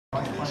They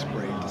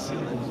sprayed the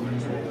ceiling.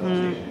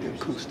 The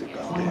acoustic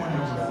up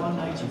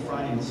there.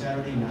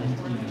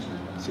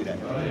 See that?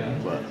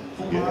 But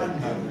yeah,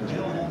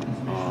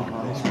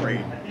 they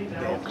sprayed.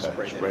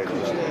 They sprayed it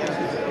up.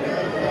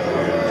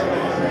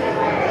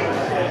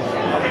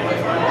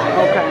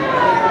 Okay.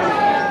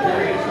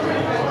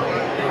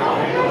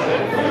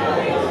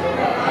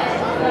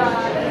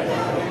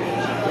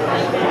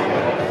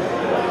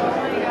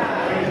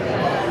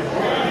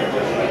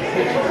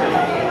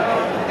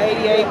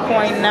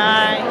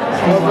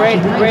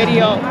 .9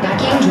 radio.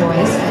 Backing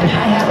joys and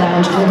hi-hat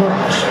lounge in the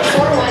garage.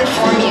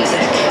 414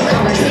 Music,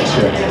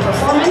 conversation and a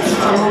performance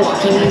from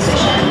Milwaukee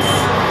musicians.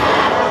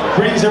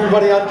 Greetings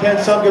everybody, I'm Ken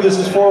Sumka. This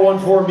is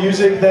 414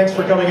 Music. Thanks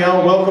for coming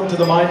out. Welcome to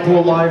the Mind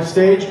Pool Live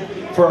stage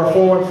for our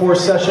 414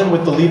 session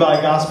with the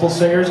Levi Gospel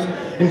Singers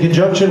in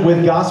conjunction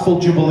with Gospel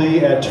Jubilee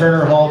at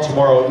Turner Hall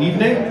tomorrow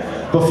evening.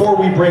 Before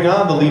we bring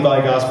on the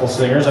Levi Gospel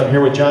Singers, I'm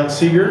here with John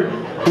Seeger,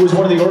 who is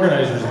one of the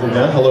organizers of the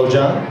event. Hello,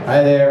 John.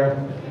 Hi there.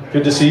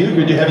 Good to see you.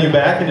 Good to have you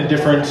back in a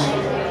different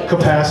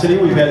capacity.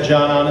 We've had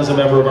John on as a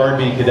member of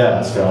R&B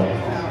Cadets. So.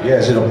 Yeah,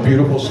 it's a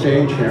beautiful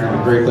stage here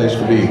and a great place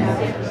to be.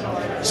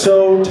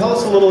 So tell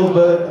us a little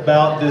bit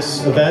about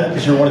this event,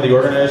 because you're one of the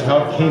organizers,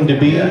 how it came to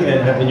be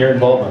and your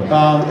involvement.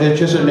 It's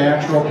just a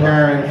natural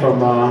pairing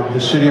from the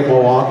city of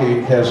Milwaukee.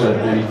 It has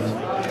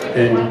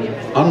an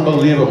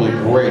unbelievably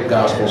great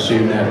gospel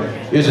scene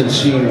that isn't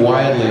seen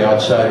widely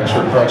outside of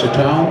certain parts of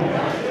town.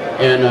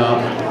 And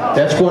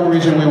that's one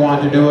reason we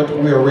wanted to do it.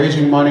 We are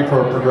raising money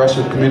for a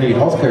progressive community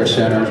healthcare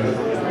center,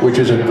 which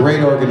is a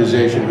great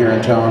organization here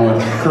in town,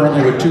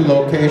 currently with 2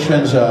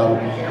 locations.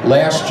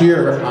 Last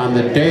year, on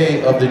the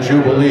day of the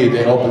Jubilee,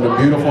 they opened a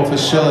beautiful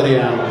facility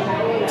on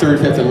 3rd,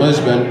 5th and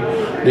Lisbon.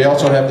 They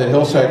also have the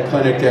Hillside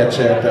Clinic that's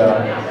at,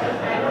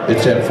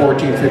 it's at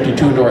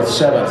 1452 North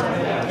 7th.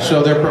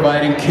 So they're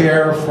providing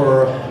care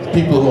for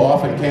people who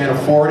often can't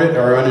afford it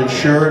or are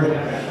uninsured.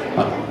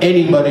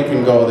 Anybody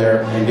can go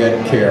there and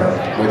get care,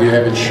 whether you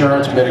have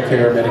insurance,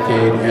 Medicare,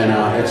 Medicaid, and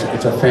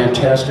it's a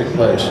fantastic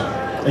place.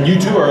 And you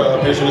too are a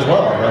patient as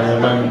well,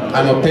 right?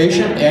 I'm a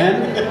patient,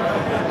 and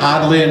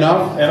oddly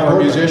enough, and a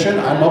musician,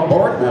 I'm a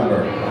board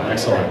member.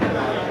 Excellent.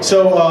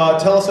 So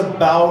tell us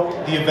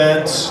about the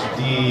event,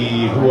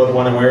 who, what,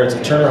 when, and where. It's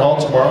at Turner Hall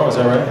tomorrow, is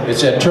that right?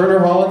 It's at Turner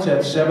Hall. It's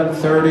at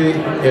 7:30.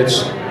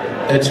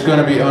 It's going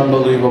to be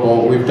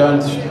unbelievable.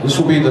 This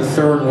will be the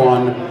 3rd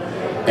one.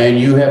 And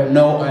you have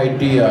no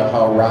idea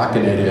how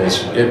rocking it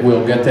is. It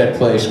will get that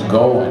place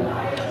going,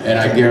 and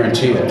I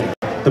guarantee it.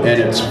 And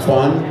it's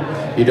fun.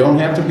 You don't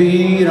have to be,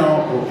 you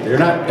know, you're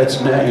not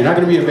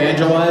going to be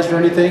evangelized or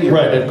anything. You're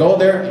going to go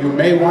there. You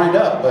may wind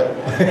up, but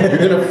you're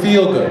going to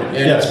feel good.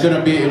 And it's going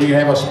to be, and you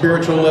have a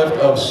spiritual lift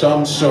of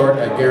some sort.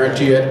 I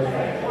guarantee it.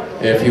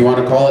 If you want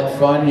to call it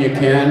fun, you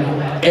can.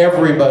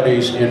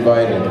 Everybody's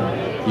invited.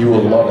 You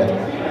will love it.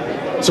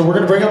 So we're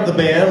going to bring up the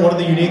band. One of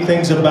the unique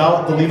things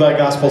about the Levi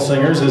Gospel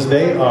Singers is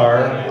they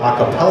are a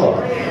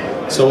cappella.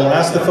 So we'll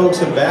ask the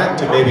folks in back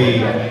to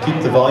maybe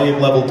keep the volume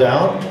level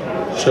down,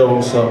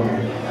 show some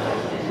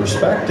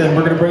respect, and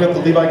we're going to bring up the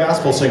Levi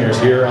Gospel Singers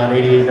here on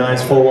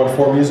 88.9's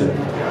 414 Music.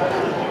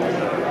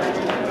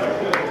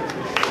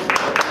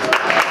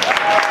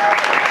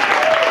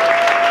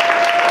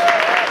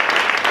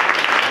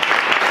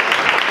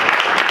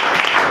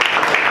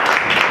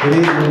 Good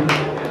evening.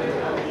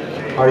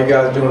 How are you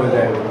guys doing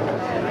today?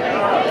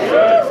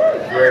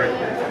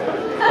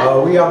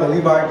 We are the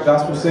Levi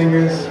Gospel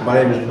Singers. My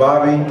name is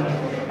Bobby.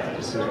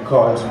 This is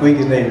call him Squeak.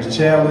 His name is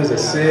Chandler, as I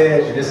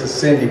said, and this is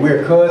Cindy.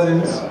 We're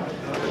cousins.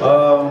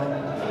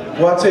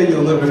 Well, I'll tell you a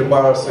little bit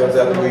about ourselves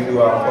after we do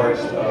our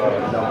first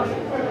number.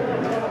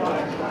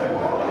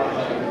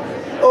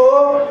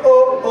 Oh,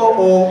 oh, oh,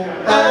 oh,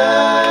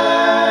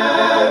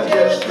 I'm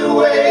just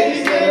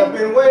waiting. I've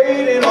been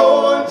waiting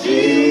on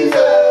Jesus.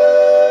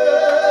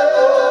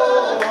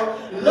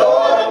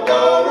 Lord, I'm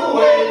gonna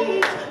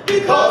wait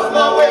because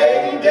my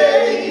waiting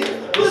days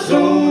will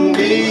soon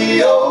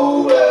be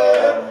over.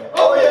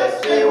 Oh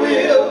yes, they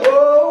will.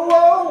 Oh,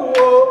 oh,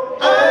 oh.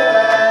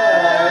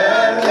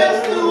 I'm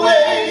just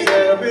waiting.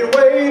 I've been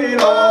waiting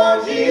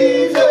on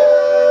Jesus.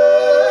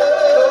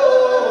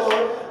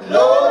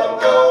 Lord, I'm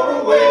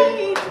gonna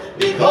wait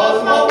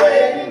because my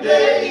waiting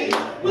days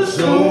will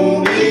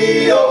soon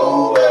be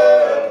over.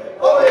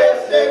 Oh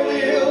yes, they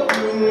will.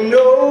 You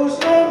know,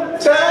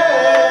 sometimes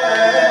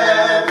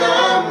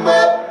I'm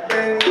up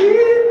and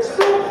weak,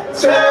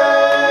 sometimes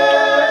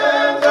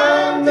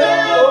I'm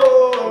down.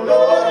 Oh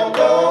Lord, I'm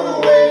gonna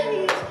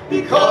wait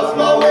because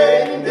my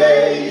waiting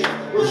days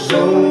will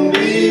soon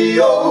be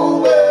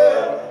over.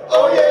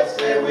 Oh yes,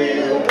 they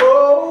will.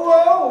 Oh,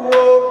 oh,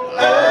 oh.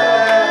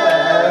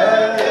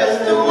 I'm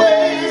just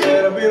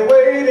waiting. I've been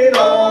waiting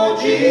on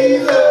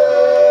Jesus.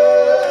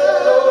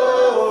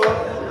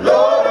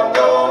 Lord, I'm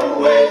gonna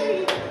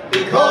wait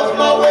because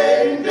my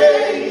waiting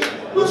days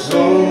will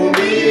soon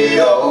be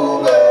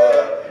over.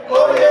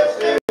 Oh yes,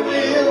 they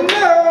will.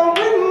 Now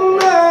when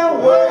my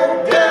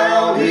work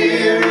down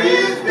here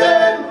is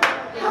done,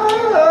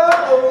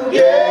 oh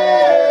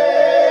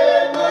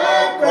yeah,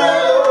 my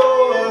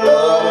crown,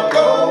 Lord, I'm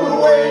gonna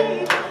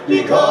wait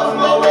because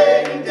my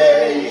wedding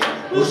days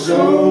will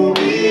soon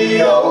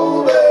be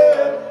over.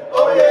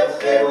 Oh yes,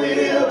 they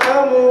will.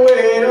 I'ma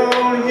wait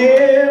on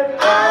him.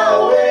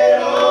 I'll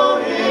wait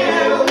on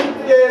him.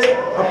 Yes,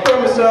 I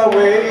promise I'll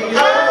wait.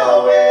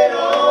 I'll wait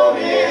on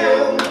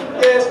him.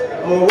 Yes,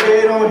 I'ma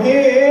wait on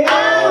him.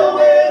 I'll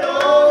wait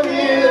on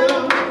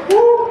him.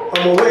 Woo,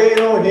 I'ma wait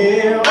on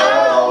him.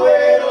 I'll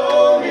wait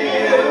on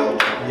him.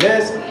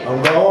 Yes,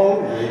 I'm gonna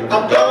wait.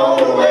 I'm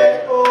gonna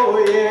wait. Oh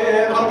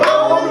yeah, I'm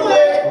gonna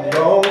wait. I'm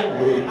gonna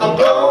wait. I'm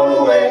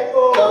gonna wait.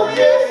 Oh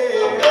yes,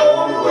 I'm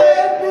gonna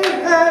wait.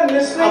 Behind the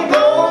scene, I'm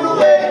gonna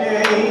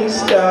wait. ain't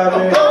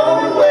stopping. I'm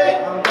gonna wait.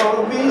 I'm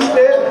gonna be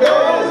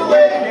steadfast. gonna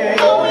wait.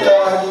 Oh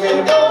yes,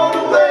 I'm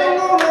gonna wait.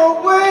 I'm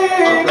gonna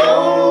wait. I'm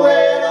gonna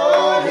wait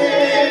on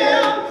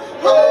him.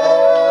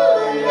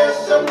 Oh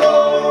yes, I'm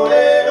gonna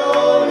wait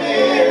on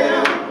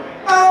him.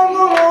 I'm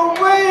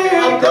gonna wait.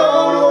 I'm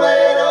gonna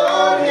wait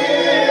on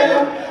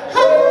him.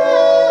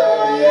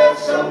 Oh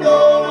yes, I'm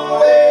gonna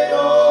wait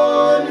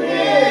on him.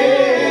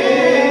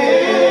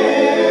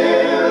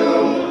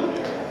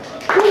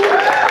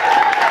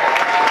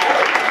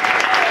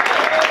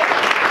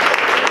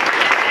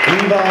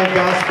 Levi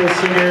Gospel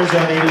Singers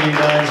on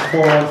 889's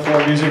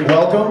 414 Music.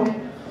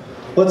 Welcome.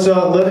 Let's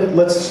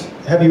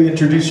have you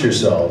introduce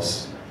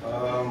yourselves.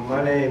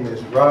 My name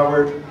is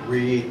Robert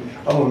Reed.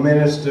 I'm a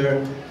minister.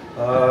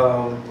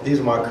 These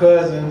are my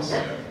cousins. So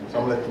I'm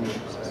gonna let them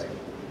say.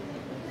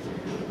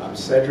 I'm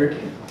Cedric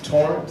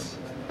Torrance.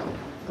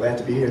 Glad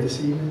to be here this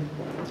evening.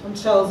 I'm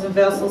Chosen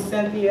Vessel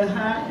Cynthia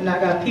Hunt, and I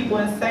got people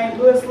in St.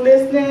 Louis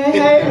listening.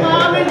 Hey,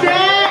 Mom and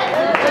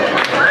Dad!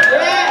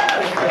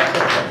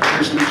 Yeah.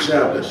 Mr.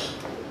 Childish.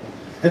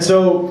 And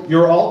so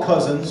you're all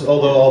cousins,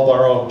 although I'll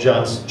borrow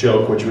John's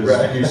joke, which was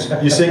Right.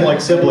 you sing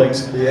like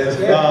siblings. Yes.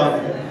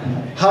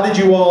 How did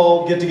you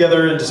all get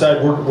together and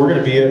decide we're going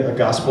to be a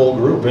gospel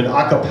group, and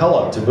a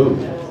cappella to boot?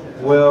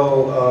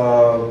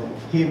 Well,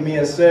 me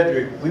and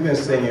Cedric, we've been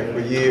singing for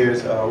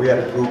years. We had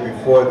a group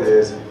before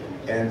this,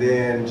 and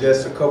then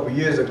just a couple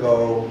years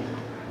ago,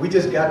 we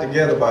just got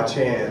together by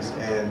chance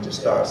and just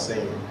started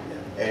singing,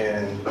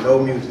 and no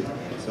music.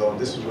 So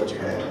this is what you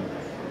had.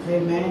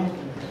 Amen.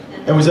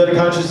 And was that a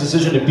conscious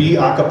decision to be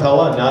a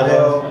cappella and not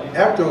Well, have?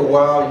 after a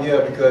while, yeah,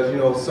 because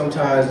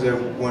sometimes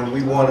when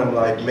we want to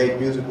like make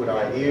music with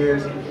our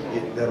ears,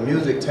 the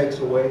music takes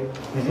away.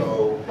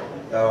 So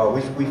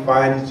we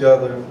find each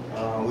other.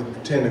 We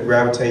tend to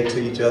gravitate to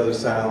each other's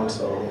sound.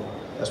 So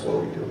that's what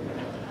we do.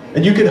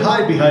 And you can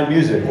hide behind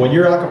music. When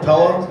you're a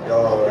cappella,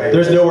 All right.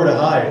 there's nowhere to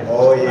hide.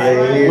 Oh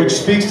yeah. Which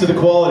speaks to the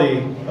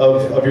quality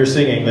of your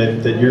singing,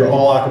 that you're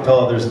all a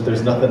cappella,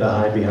 there's nothing to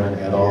hide behind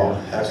at all.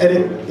 Yeah,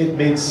 and it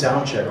made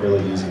sound check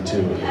really easy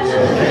too.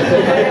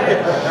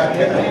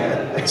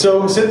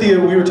 So Cynthia,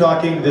 we were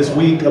talking this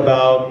week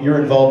about your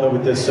involvement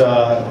with this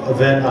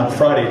event on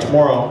Friday,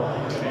 tomorrow.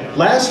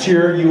 Last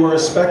year you were a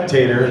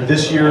spectator,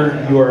 this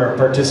year you are a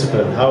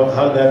participant. How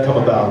did that come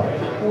about?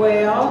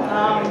 Well,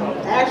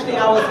 actually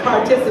I was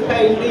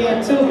participating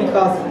then too,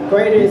 because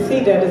greater is he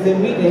that is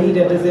in me than he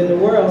that is in the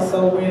world.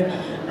 So when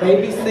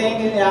they be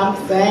singing, I'm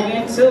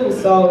singing too.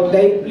 So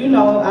they,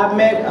 I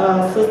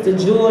met Sister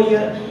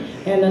Julia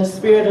in the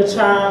Spirit of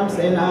Charms,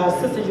 and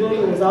Sister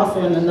Julia was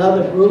also in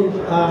another group.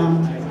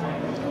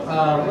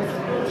 What's the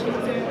group she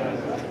was in?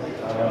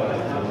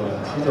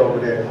 She's over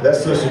there.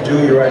 That's Sister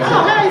Julia right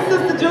Oh, there. hey,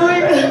 Sister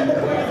Julia.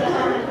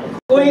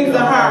 Queens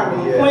of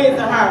Harmony, Yeah. Queens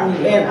of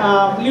Harmony. And,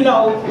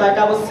 like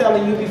I was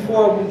telling you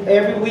before,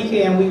 every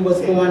weekend we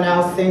was going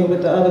out singing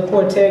with the other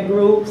quartet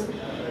groups.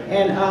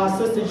 And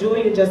Sister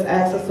Julia just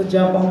asked us to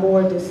jump on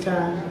board this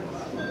time.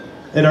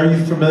 And are you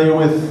familiar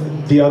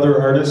with the other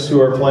artists who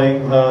are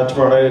playing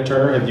tomorrow night at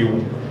Turner? Have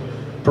you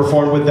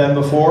performed with them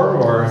before,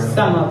 or?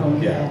 Some of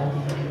them, Yeah.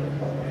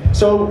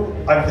 So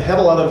I've had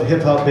a lot of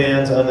hip-hop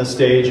bands on the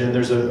stage, and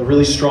there's a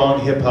really strong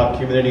hip-hop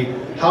community.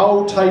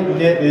 How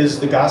tight-knit is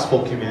the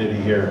gospel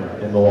community here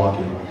in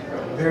Milwaukee?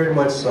 Very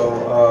much so.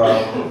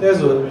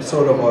 There's a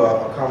sort of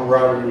a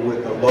camaraderie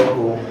with the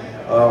local.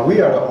 We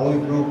are the only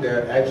group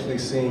that actually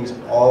sings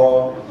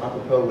all a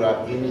cappella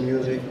without any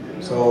music.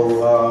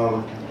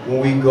 So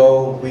when we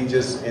go, and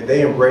they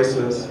embrace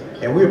us,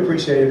 and we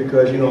appreciate it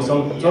because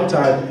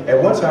sometimes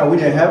at one time we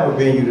didn't have a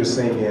venue to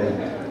sing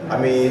in. I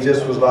mean, it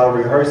just was a lot of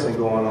rehearsing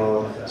going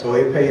on. So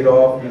it paid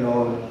off.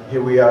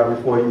 Here we are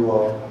before you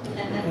all.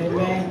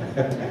 Amen.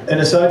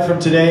 And aside from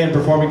today and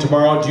performing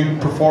tomorrow, do you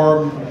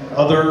perform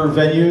other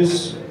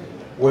venues?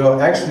 Well,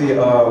 actually,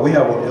 we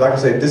have, like I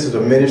said, this is a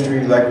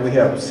ministry. Like we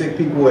have sick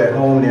people at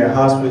home, they're in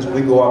hospice.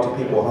 We go out to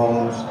people's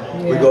homes.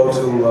 Yeah. We go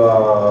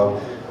to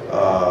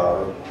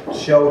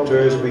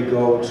shelters. We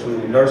go to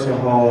nursing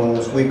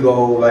homes. We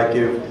go, like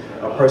if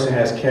a person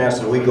has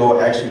cancer, we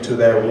go actually to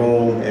that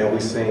room and we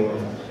sing.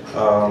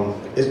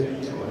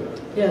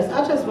 Yes,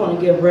 I just want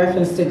to give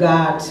reference to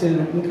God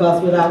too,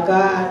 because without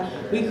God,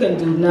 we couldn't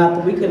do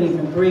nothing. We couldn't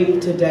even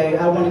breathe today.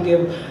 I want to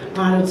give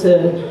honor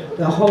to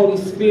the Holy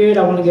Spirit.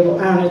 I want to give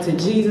honor to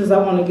Jesus. I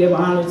want to give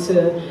honor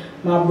to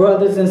my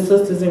brothers and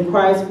sisters in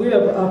Christ.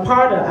 We're a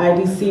part of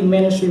IDC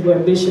ministry where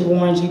Bishop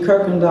Warren G.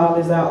 Kirkendall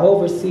is our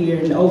overseer,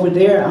 and over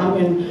there I'm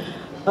in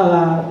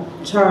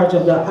charge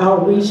of the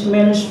outreach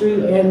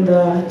ministry and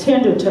the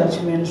tender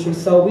touch ministry.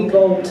 So we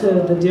go to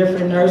the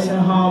different nursing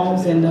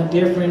homes and the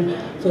different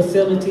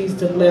facilities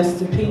to bless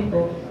the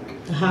people,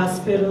 the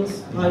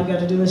hospitals. All you got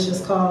to do is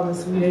just call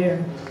us, we're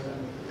there.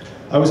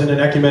 I was in an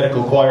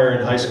ecumenical choir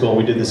in high school.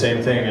 We did the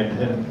same thing,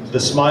 and the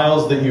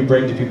smiles that you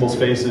bring to people's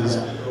faces,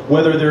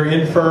 whether they're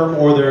infirm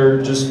or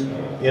they're just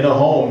in a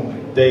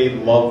home, they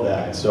love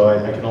that. So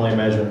I can only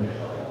imagine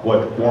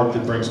what warmth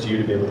it brings to you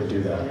to be able to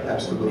do that.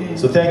 Absolutely.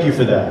 So thank you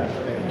for that.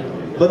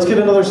 Let's get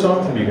another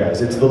song from you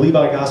guys. It's the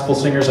Levi Gospel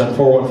Singers on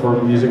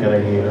 414 Music on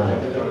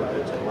 89.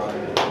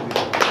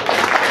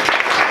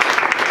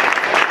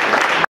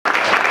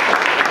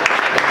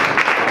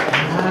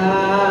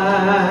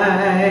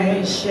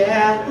 I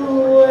shall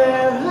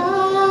wear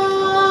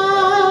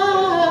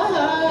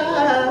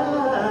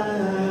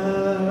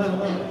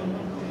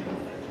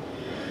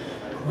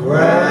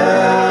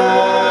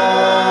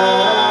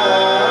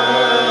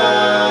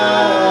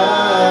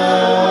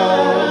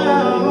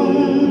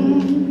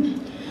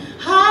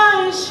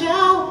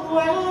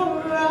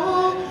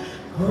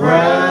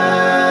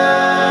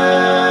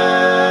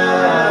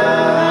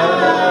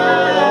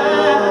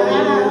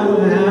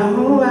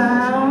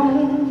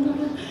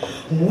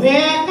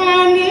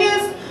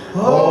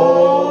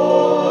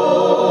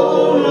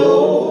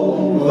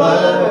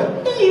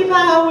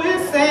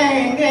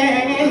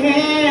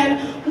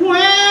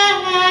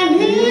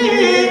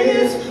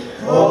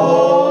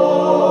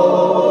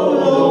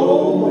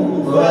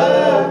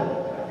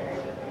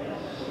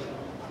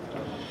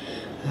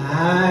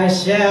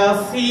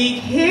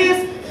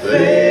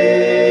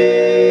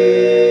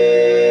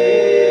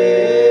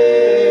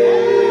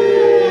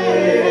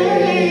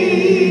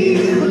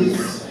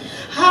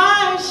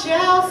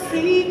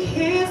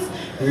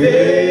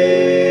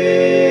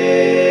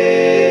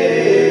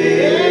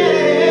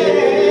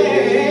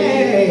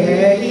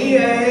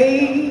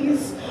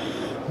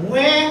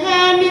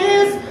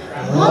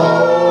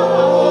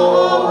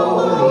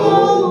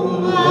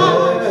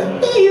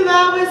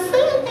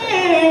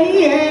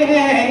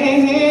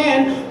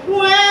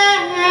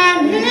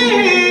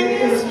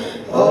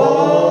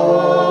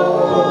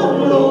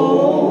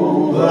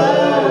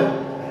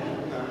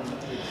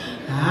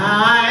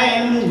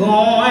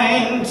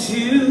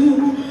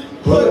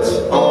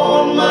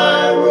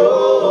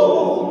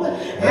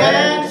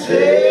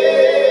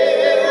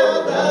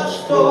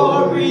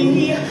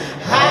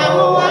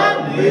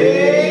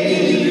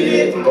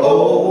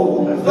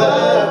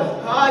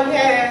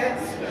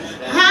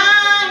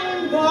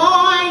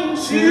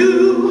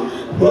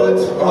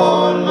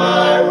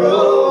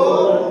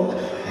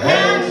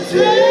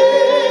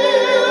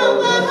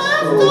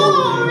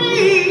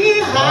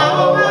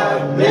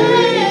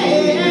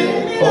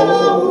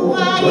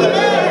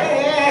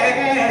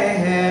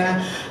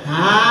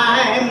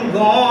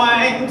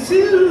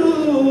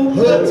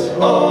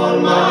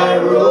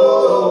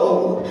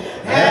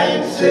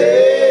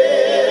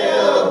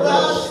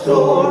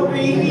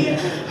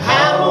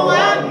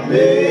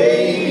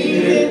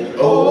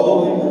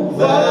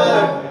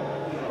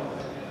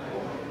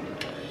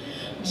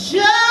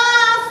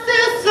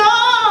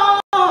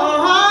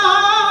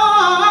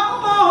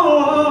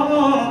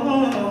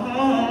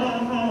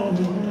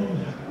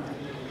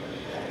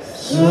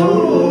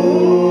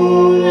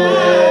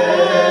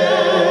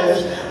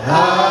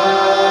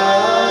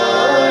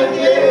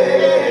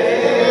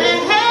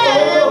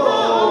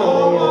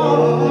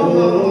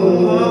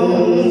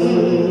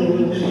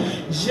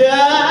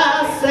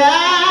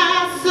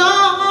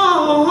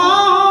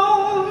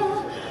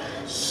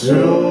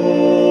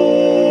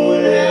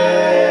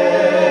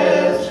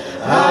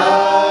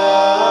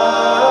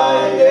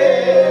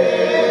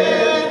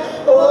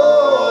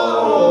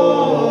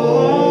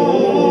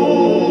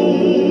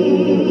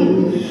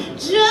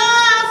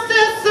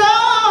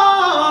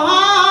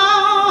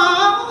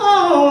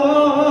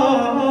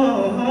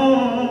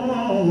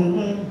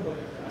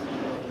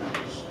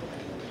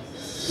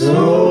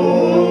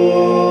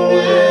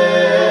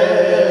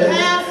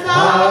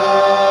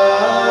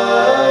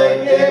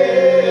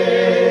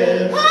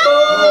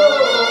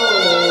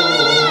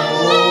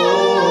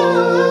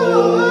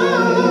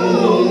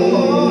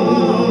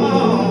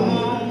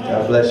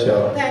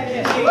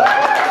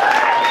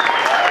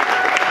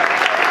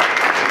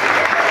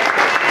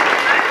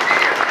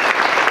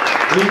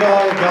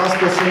Levi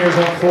Gospel Singers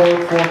on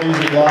 414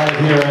 Music Live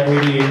here on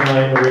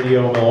 88.9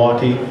 Radio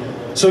Milwaukee.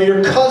 So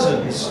your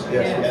cousins,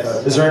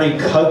 Yes. is there any,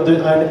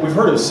 we've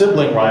heard of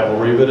sibling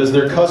rivalry, but is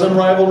there cousin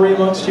rivalry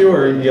amongst you,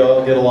 or you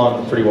all get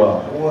along pretty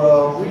well?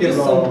 Well, we get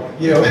along,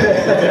 you know.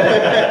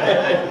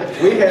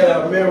 We had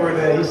a member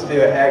that he's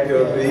still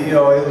active, but, you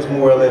know, it was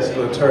more or less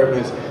little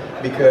turbulence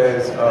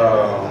because,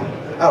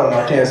 I don't know,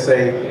 I can't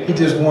say, he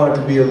just wanted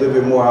to be a little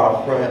bit more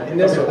out front, and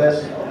that's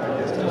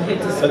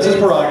his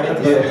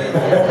prerogative.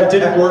 Yeah. It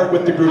didn't work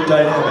with the group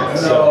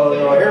dynamic. No,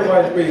 know,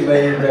 everybody's pretty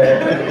laid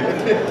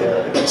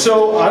back.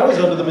 So I was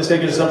under the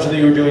mistaken assumption that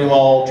you were doing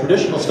all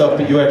traditional stuff,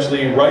 but you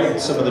actually write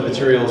some of the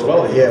material as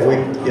well. Yeah,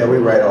 we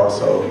write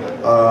also.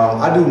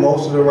 I do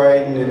most of the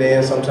writing, and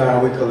then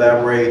sometimes we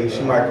collaborate.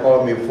 She might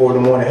call me 4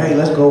 in the morning, hey,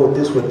 let's go with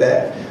this, with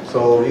that.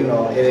 So, you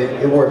know,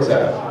 it works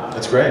out.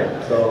 That's great.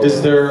 So,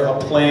 is there a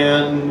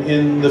plan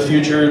in the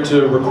future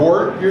to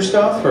record your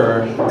stuff,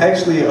 or?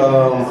 Actually,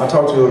 I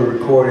talked to a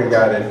recording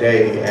guy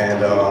today,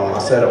 and I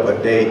set up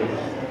a date.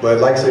 But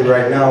like I said,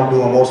 right now I'm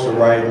doing most of the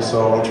writing,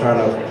 so I'm trying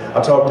to.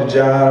 I talked to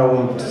John. I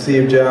want to see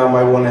if John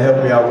might want to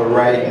help me out with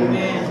writing.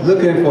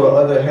 Looking for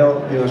other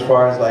help, you know, as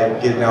far as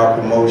like getting out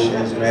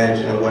promotions,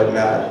 managing and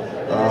whatnot.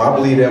 I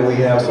believe that we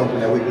have something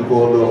that we can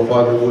go a little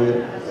further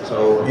with.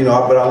 So, you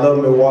know, but I love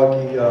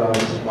Milwaukee.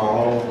 This is my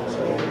home,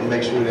 so I'll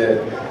make sure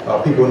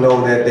that people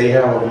know that they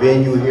have a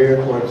venue here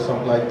for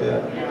something like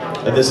that.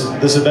 And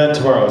this event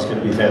tomorrow is going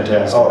to be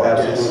fantastic. Oh,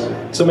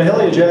 absolutely. So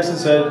Mahalia Jackson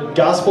said,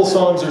 gospel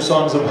songs are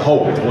songs of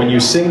hope. When you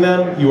sing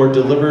them, you are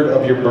delivered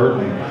of your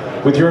burden.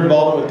 With your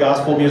involvement with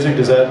gospel music,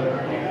 does that?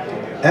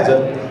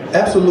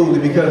 Absolutely,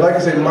 because like I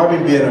said, my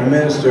being a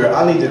minister,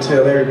 I need to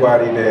tell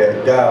everybody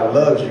that God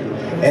loves you.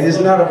 And it's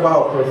not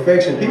about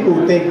perfection.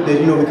 People think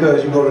that, you know,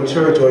 because you go to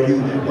church or you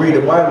read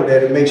the Bible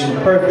that it makes you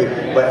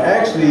perfect. But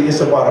actually, it's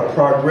about a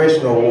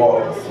progressional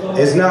walk.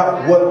 It's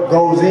not what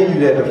goes in you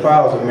that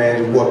defiles a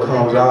man, it's what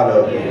comes out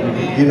of you.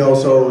 You know,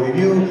 so if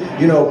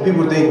you know,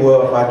 people think,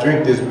 well, if I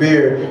drink this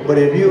beer, but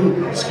if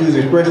you, excuse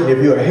the expression,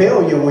 if you're a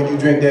hellion when you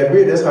drink that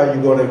beer, that's how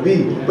you're going to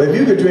be. But if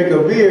you could drink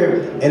a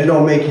beer and it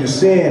don't make you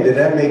sin, then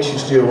that makes you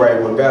still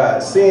right with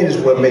God. Sin is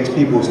what makes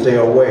people stay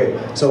away.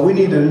 So we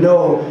need to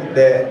know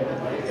that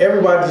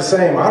everybody's the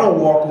same. I don't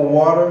walk on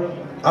water.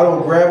 I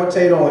don't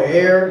gravitate on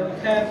air.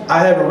 I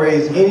haven't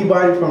raised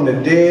anybody from the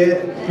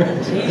dead.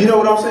 You know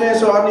what I'm saying?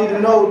 So I need to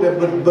know that,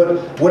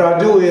 but what I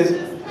do is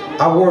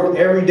I work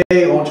every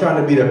day on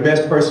trying to be the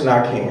best person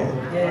I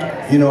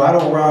can. You know, I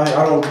don't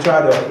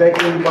try to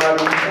affect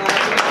anybody.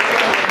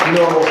 You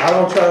know, I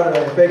don't try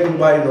to affect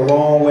anybody the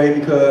wrong way,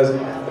 because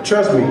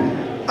trust me,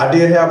 I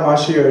did have my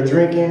share of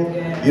drinking.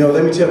 You know,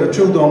 let me tell the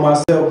truth on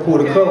myself, pull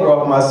the cover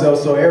off myself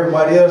so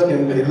everybody else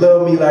can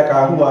love me like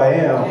who I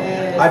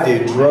am. I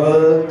did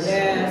drugs.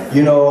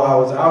 You know, I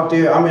was out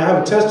there. I mean, I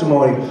have a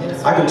testimony.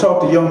 I can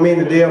talk to young men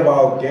today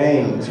about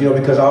gangs, you know,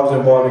 because I was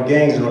involved in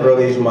gangs in the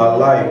early age of my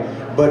life.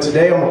 But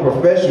today I'm a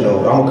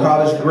professional. I'm a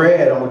college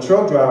grad. I'm a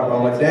truck driver.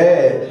 I'm a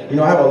dad. You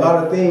know, I have a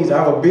lot of things.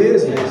 I have a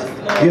business.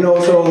 You know,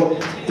 so,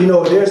 you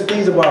know, there's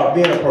things about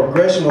being a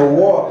progressional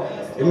walk.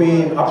 I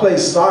mean, I play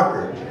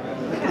soccer.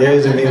 There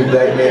isn't any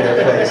black man that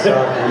plays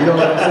soccer, you know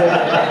what I'm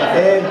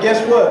saying? And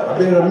guess what? I've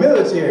been in the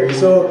military,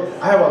 so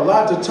I have a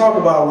lot to talk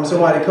about. When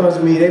somebody comes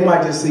to me, they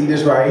might just see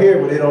this right here,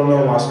 but they don't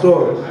know my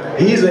story.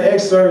 He's an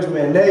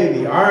ex-serviceman,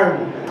 Navy,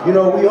 Army. You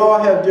know, we all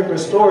have different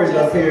stories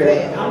up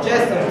here. I'm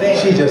just a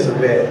vet. She's just a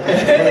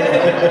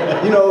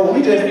vet. You know,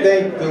 we just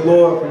thank the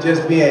Lord for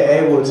just being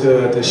able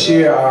to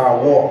share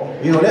our walk.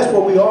 You know, that's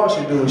what we all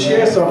should do.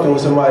 Share something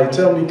with somebody.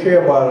 Tell them you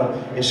care about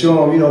them and show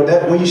them, you know,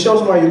 that when you show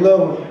somebody you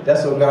love them,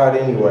 that's of God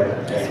anyway.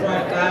 That's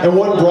right, God. And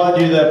what brought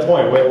you to that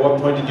point? At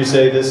what point did you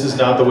say, this is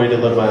not the way to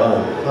live my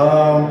life?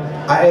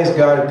 I asked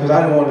God because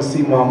I didn't want to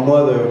see my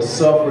mother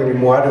suffer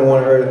anymore. I didn't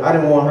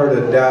want her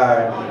to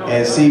die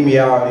and see me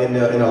out in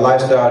a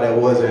lifestyle that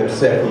wasn't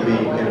set for me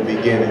in the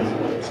beginning.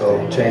 So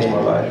changed my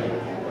life.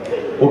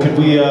 Well, could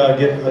we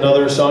get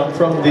another song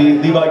from the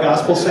Levi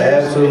Gospel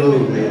Singers?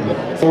 Absolutely.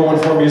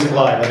 414 Music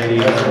Live on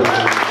 88.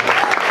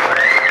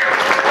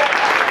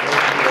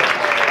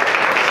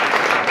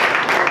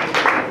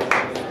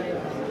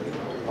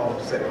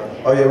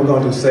 Oh yeah, we're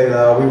going to do Say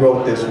Loud. We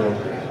wrote this one.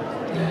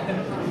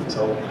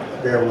 So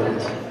bear with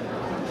us.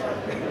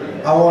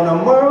 I want a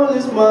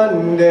marvelous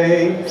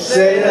Monday.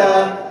 Say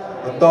loud.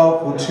 A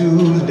thoughtful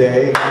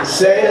Tuesday.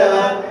 Say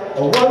loud.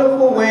 A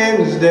wonderful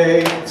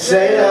Wednesday.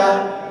 Say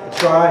loud. A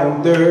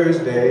trying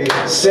Thursday.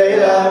 Say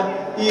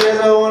loud. Yes,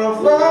 I want a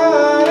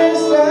Friday,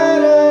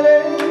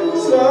 Saturday,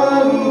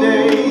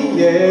 Sunday.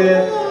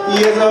 Yeah.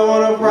 Yes, I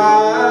want a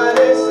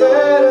Friday,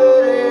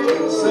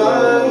 Saturday,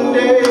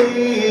 Sunday.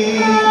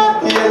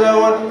 Yes, I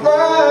want a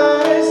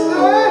Friday,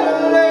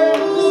 Saturday,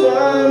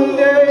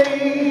 Sunday.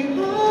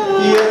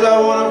 Yes, I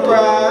want a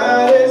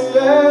Friday,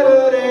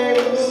 Saturday,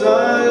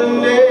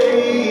 Sunday.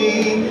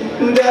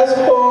 That's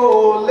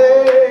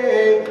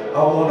holy. I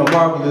want a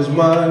marvelous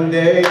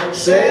Monday.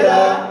 Say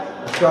that.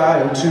 A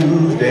trying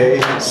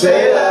Tuesday.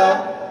 Say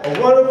that. A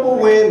wonderful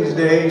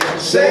Wednesday.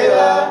 Say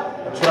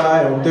that. A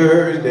trying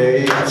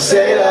Thursday.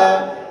 Say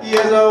that.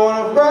 Yes, I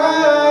want a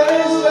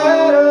Friday,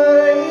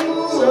 Saturday,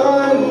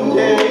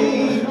 Sunday.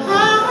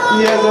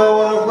 Yes, I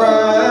want a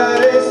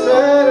Friday,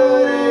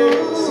 Saturday,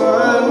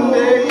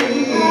 Sunday.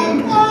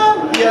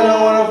 Yes, I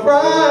want a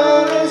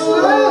Friday,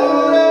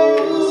 Saturday,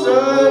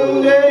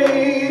 Sunday.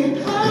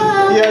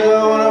 Yes, I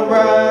want a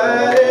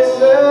Friday,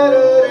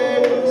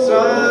 Saturday,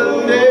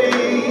 Sunday.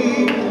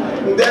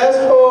 That's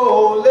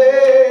holy.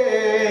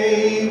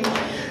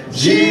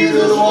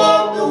 Jesus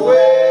walked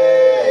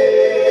away.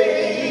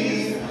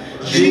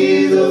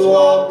 Jesus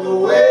walked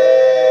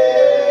away.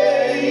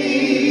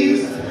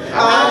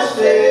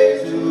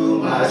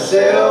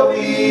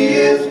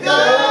 is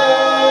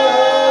gone.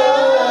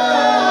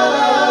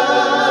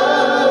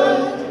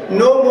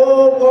 No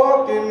more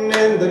walking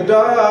in the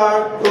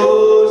dark,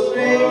 oh,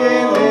 singing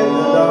in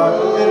the dark.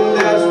 And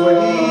that's what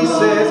he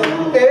says.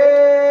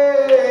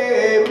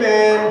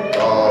 Amen.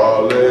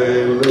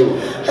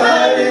 Hallelujah.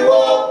 How he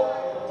walked,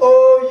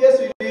 oh yes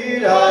he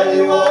did. How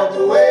he walked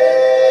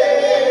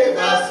away. I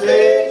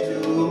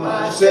say to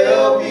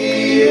myself,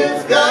 he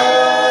is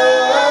gone.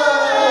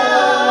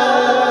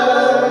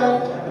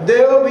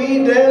 They'll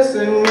be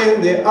dancing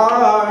in the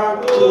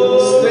ark,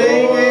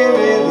 singing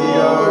in the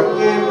ark,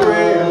 in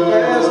prayer and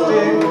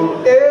fasting.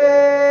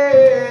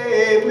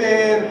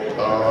 Amen.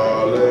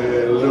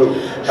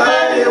 Hallelujah. How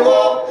he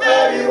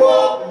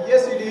walked,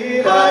 yes he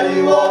did. How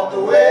he walked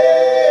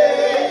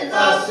away. I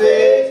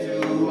say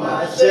to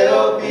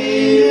myself,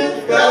 he is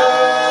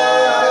gone.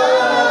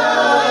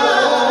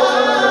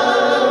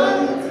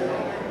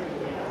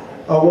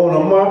 I want a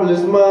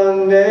marvelous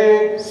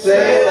Monday,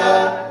 say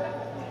that.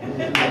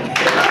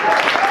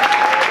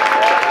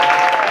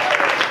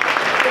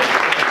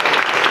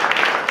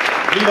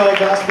 Levi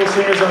Gospel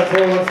Singers on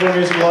 414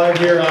 Music Live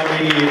here on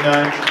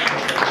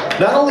 88.9.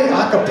 Not only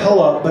a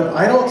cappella, but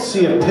I don't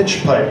see a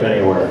pitch pipe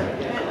anywhere.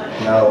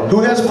 No. Who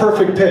has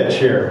perfect pitch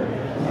here?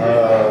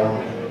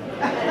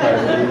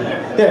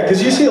 Yeah,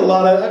 because you see a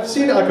lot of, I've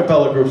seen a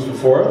cappella groups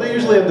before. They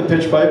usually have the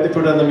pitch pipe, they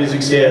put it on the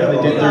music stand,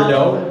 they did their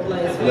note.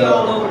 We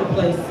all over the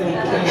place singing.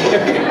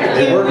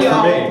 It worked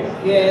for me.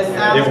 Yeah,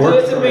 sounds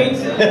good to me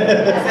too.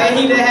 Say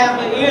he didn't have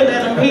an ear,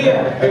 let him hear.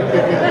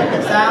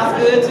 Sounds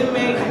good to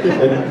me.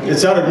 It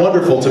sounded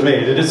wonderful to me.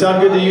 Did it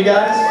sound good to you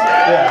guys?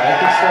 Yeah, I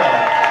think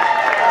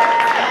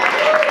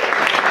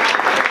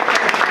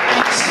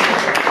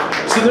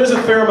so. So there's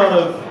a fair amount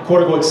of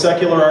quote-unquote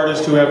secular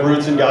artists who have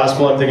roots in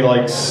gospel. I'm thinking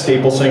like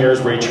staple singers,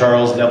 Ray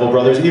Charles, Neville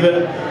Brothers.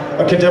 Even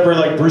a contemporary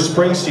like Bruce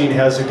Springsteen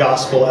has a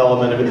gospel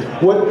element of it.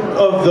 What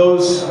of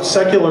those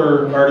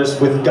secular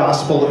artists with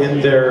gospel in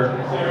their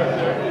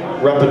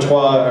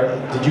repertoire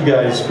did you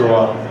guys grow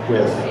up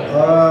with?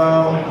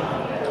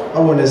 I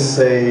want to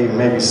say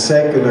maybe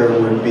secular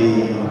would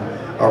be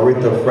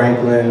Aretha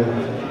Franklin,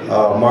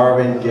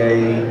 Marvin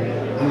Gaye,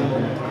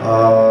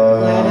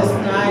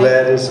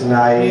 Gladys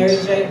Knight, Mary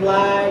J.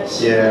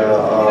 Blige,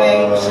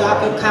 yeah,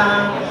 Shaka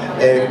Khan.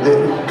 And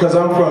because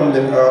I'm from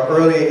the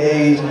early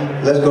age,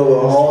 let's go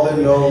with Hall &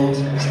 Oates,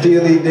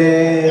 Steely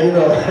Dan, you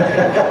know.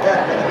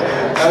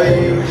 I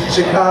mean,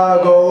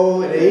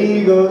 Chicago, the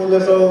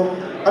Eagles, so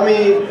I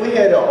mean, we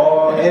had it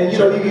all, and you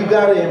know, you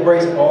gotta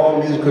embrace all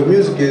music, because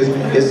music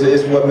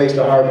is what makes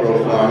the heart grow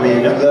fond. I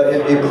mean,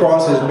 it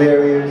crosses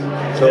barriers.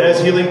 So it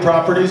has healing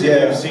properties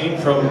that you've seen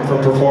from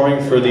performing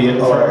for the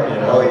infirm.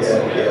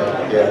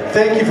 Yeah.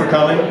 Thank you for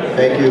coming.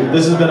 Thank you.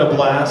 This has been a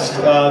blast.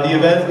 The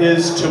event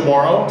is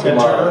tomorrow at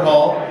Turner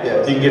Hall.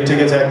 Yes. You can get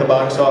tickets at the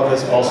box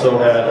office, also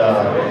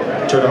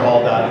at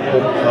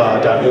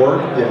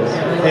turnerhall.org. Yes.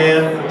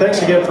 And thanks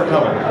again for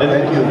coming. And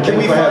thank you. Can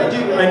we find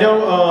you? I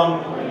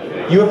know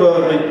you have a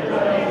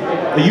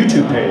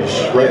YouTube page,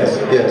 right?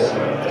 Yes.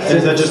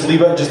 Is that just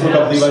Levi? Just look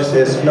up Levi.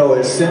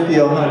 It's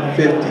Cynthia Hunt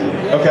 50.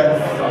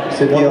 Okay.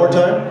 One more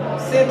time.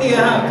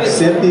 Cynthia Hunt 50.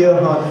 Cynthia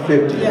Hunt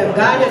 50. Yeah,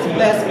 God has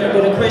blessed me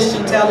with a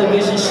Christian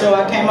television show.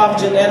 I came off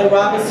Janetta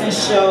Robinson's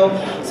show,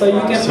 so you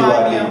can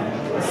find me on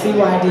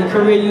CYD,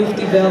 Career Youth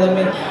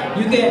Development.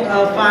 You can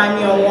find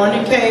me on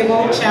Warner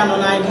Cable, Channel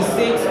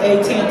 96,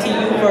 AT&T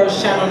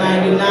Uverse, Channel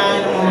 99,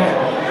 on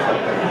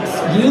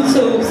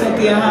YouTube,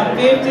 Cynthia Hunt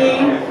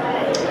 50.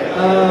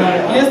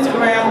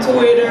 Instagram,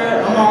 Twitter.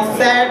 I'm on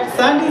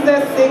Sundays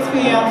at 6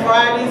 p.m.,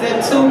 Fridays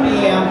at 2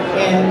 p.m.,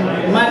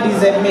 and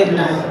Mondays at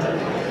midnight.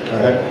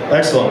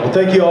 Excellent. Well,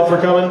 thank you all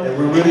for coming. And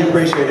we really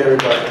appreciate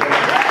everybody.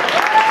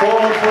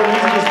 414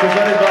 Music is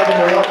presented by the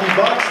Milwaukee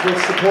Bucks with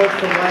support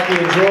from Lackey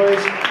and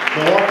Joy's,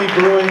 Milwaukee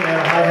Brewing, and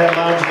Hi-Hat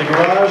Lounge in the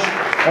Garage.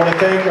 I want to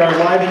thank our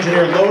live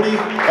engineer, Lodi,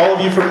 all of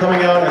you for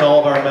coming out, and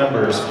all of our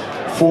members.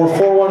 For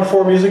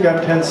 414 Music,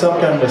 I'm Ken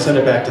Sumka. I'm going to send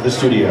it back to the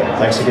studio.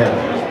 Thanks again.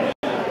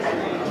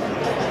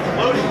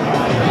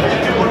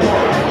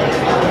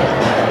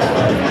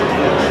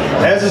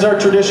 As is our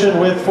tradition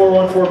with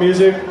 414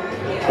 Music,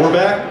 we're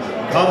back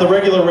on the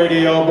regular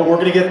radio, but we're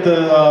going to get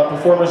the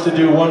performers to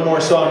do one more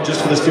song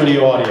just for the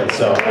studio audience.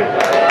 So.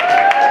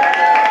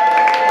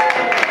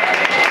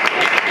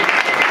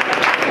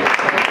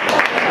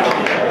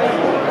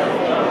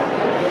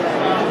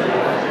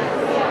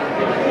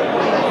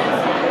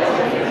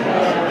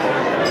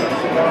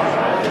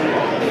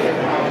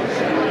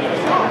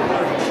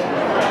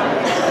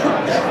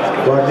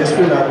 Well, I guess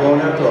we're not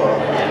going after all.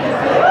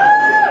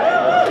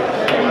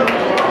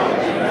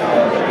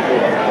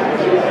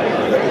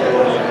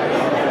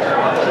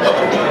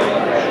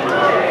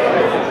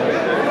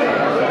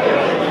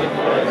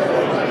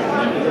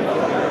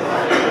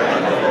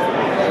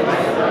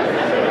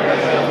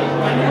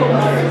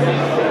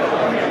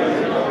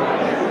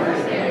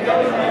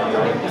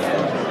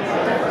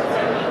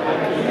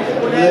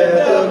 Let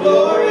the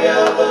glory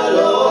of the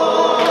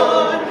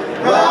Lord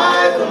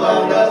rise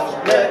among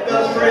us. Let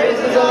the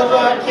praises of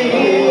our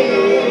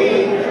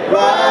King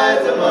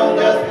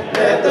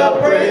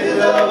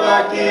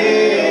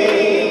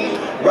King.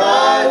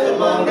 Rise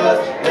among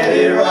us, let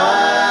it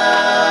rise.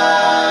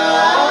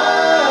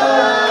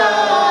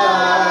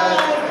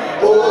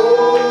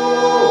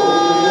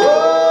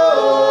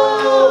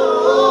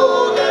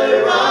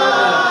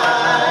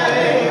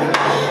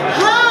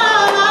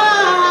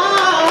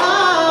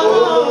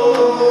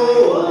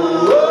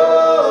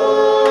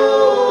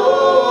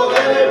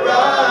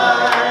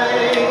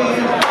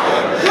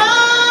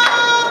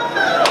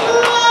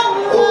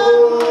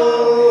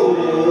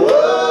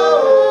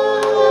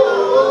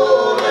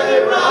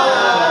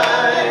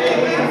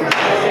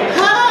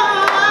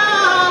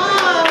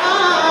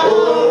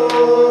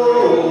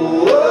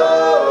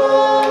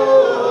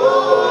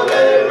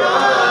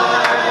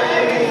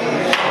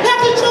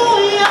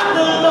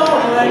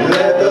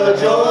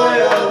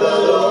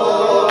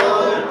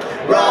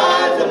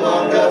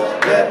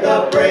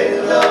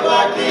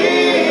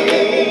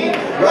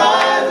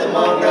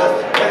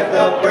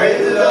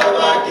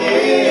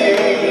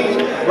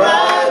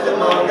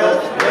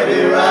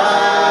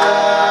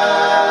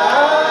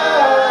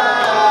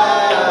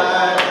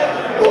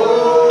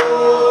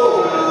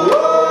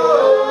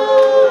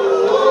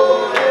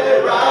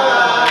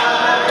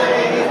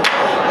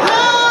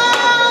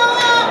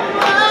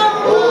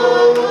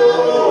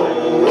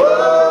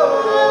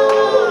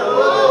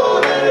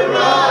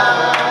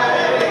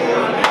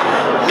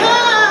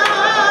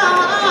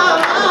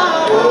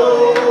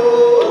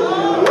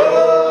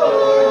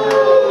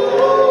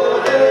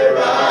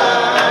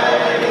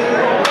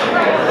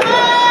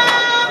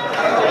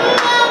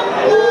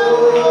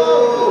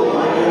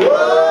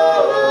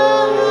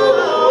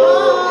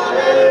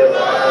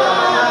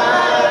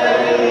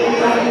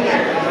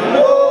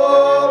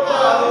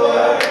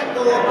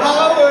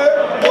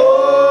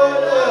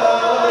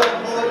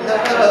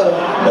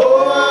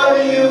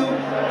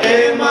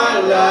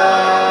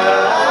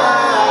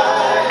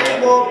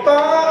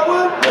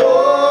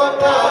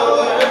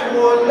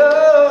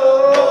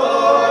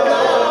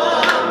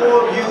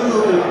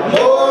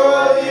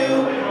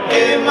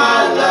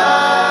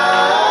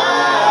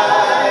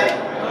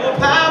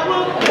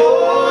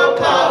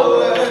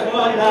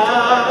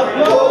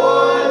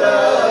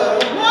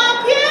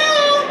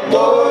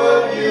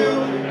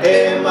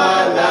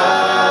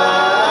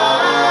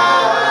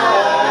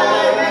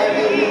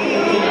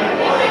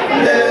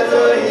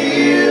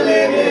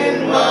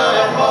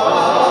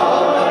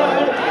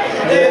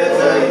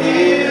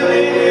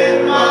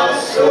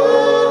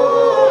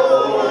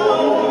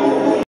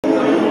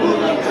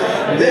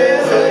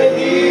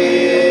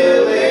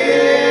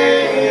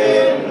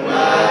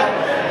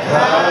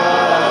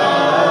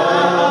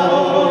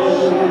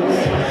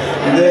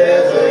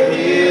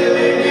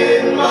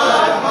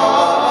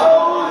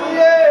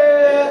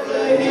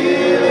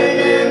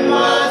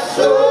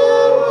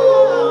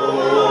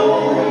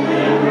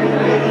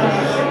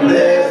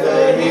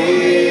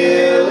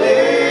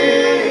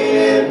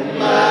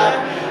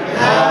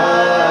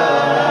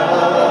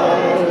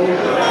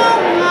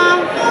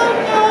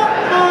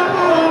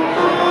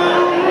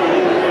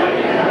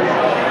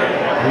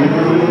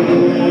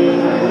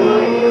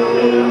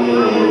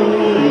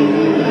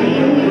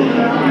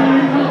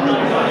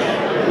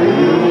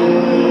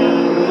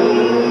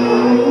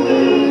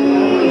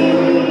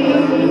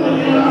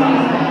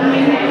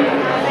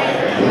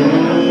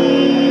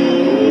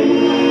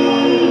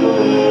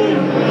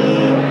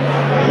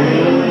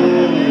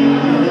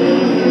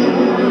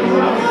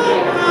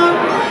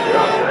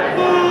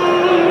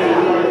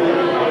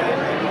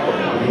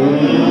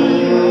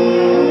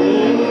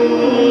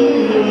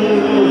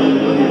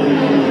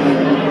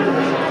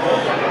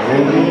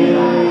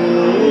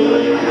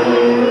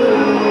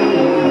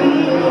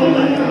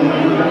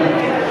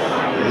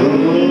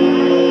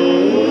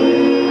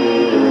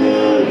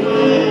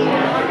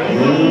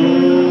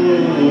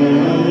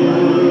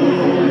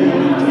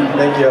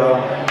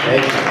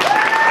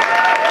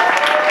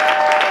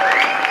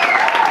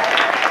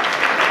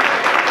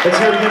 Let's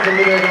hear it again from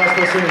Levi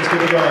Gospel Singers.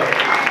 Keep it going.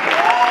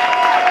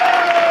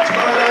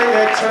 Tomorrow night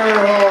at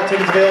Turner Hall.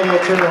 Tickets available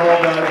at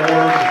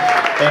turnerhall.org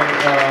and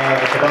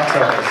at the box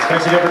office.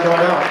 Thanks again for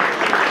coming out.